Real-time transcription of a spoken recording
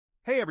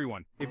Hey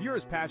everyone, if you're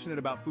as passionate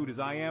about food as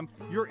I am,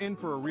 you're in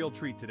for a real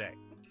treat today.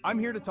 I'm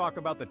here to talk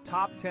about the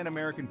top 10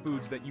 American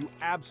foods that you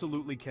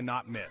absolutely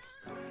cannot miss.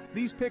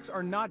 These picks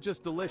are not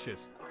just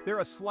delicious,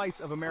 they're a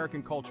slice of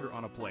American culture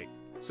on a plate.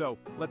 So,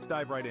 let's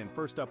dive right in.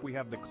 First up, we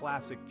have the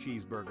classic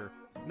cheeseburger.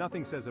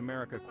 Nothing says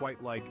America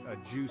quite like a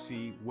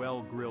juicy,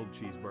 well-grilled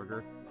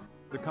cheeseburger.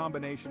 The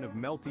combination of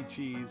melty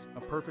cheese,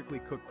 a perfectly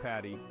cooked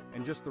patty,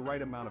 and just the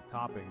right amount of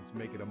toppings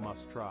make it a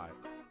must-try.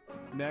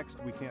 Next,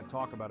 we can't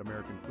talk about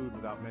American food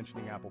without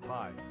mentioning apple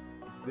pie.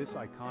 This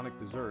iconic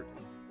dessert,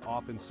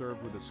 often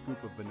served with a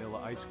scoop of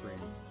vanilla ice cream,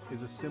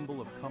 is a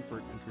symbol of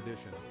comfort and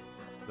tradition.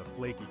 The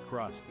flaky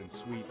crust and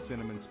sweet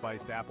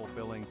cinnamon-spiced apple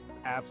filling,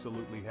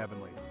 absolutely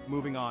heavenly.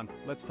 Moving on,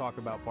 let's talk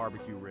about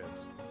barbecue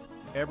ribs.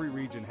 Every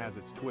region has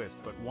its twist,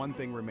 but one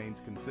thing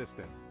remains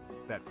consistent: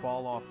 that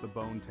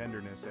fall-off-the-bone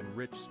tenderness and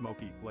rich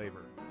smoky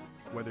flavor.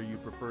 Whether you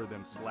prefer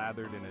them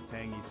slathered in a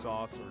tangy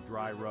sauce or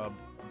dry rubbed,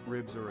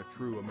 ribs are a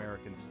true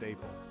American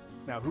staple.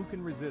 Now who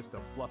can resist a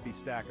fluffy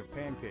stack of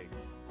pancakes,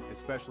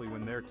 especially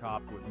when they're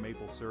topped with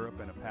maple syrup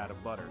and a pat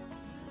of butter?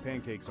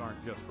 Pancakes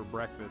aren't just for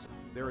breakfast,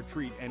 they're a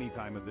treat any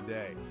time of the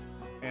day.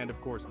 And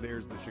of course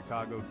there's the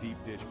Chicago deep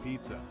dish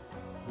pizza.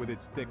 With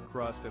its thick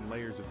crust and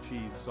layers of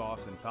cheese,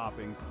 sauce, and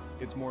toppings,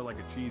 it's more like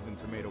a cheese and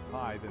tomato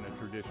pie than a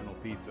traditional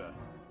pizza.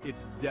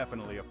 It's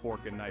definitely a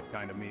fork and knife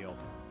kind of meal.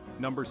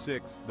 Number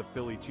 6, the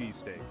Philly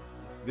cheesesteak.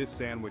 This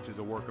sandwich is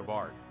a work of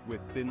art,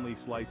 with thinly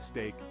sliced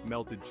steak,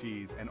 melted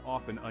cheese, and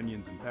often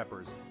onions and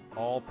peppers,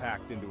 all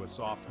packed into a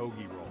soft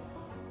hoagie roll.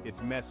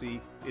 It's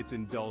messy, it's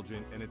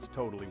indulgent, and it's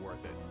totally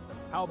worth it.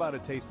 How about a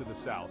taste of the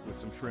South with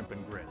some shrimp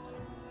and grits?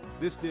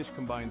 This dish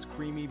combines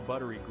creamy,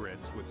 buttery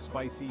grits with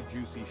spicy,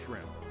 juicy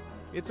shrimp.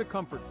 It's a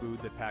comfort food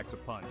that packs a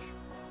punch.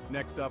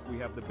 Next up, we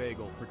have the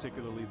bagel,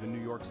 particularly the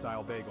New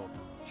York-style bagel.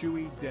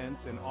 Chewy,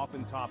 dense, and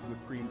often topped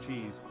with cream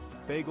cheese,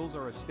 bagels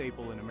are a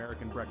staple in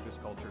American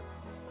breakfast culture.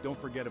 Don't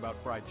forget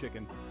about fried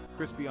chicken.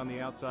 Crispy on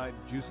the outside,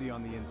 juicy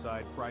on the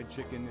inside, fried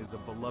chicken is a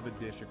beloved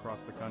dish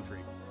across the country.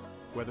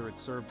 Whether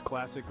it's served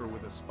classic or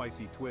with a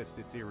spicy twist,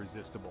 it's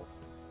irresistible.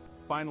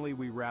 Finally,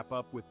 we wrap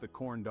up with the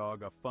corn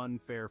dog, a fun,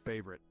 fair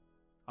favorite.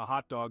 A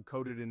hot dog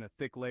coated in a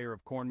thick layer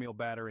of cornmeal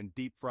batter and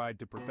deep-fried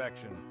to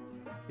perfection.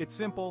 It's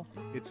simple,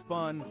 it's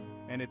fun,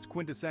 and it's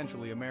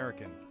quintessentially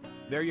American.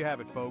 There you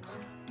have it, folks.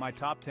 My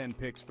top 10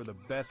 picks for the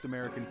best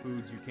American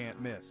foods you can't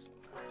miss.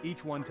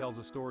 Each one tells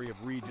a story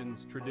of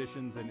regions,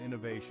 traditions, and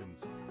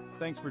innovations.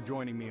 Thanks for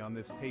joining me on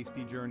this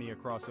tasty journey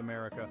across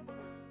America.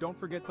 Don't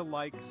forget to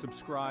like,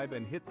 subscribe,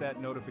 and hit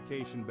that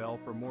notification bell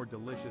for more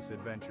delicious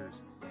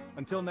adventures.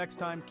 Until next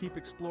time, keep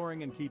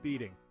exploring and keep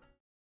eating.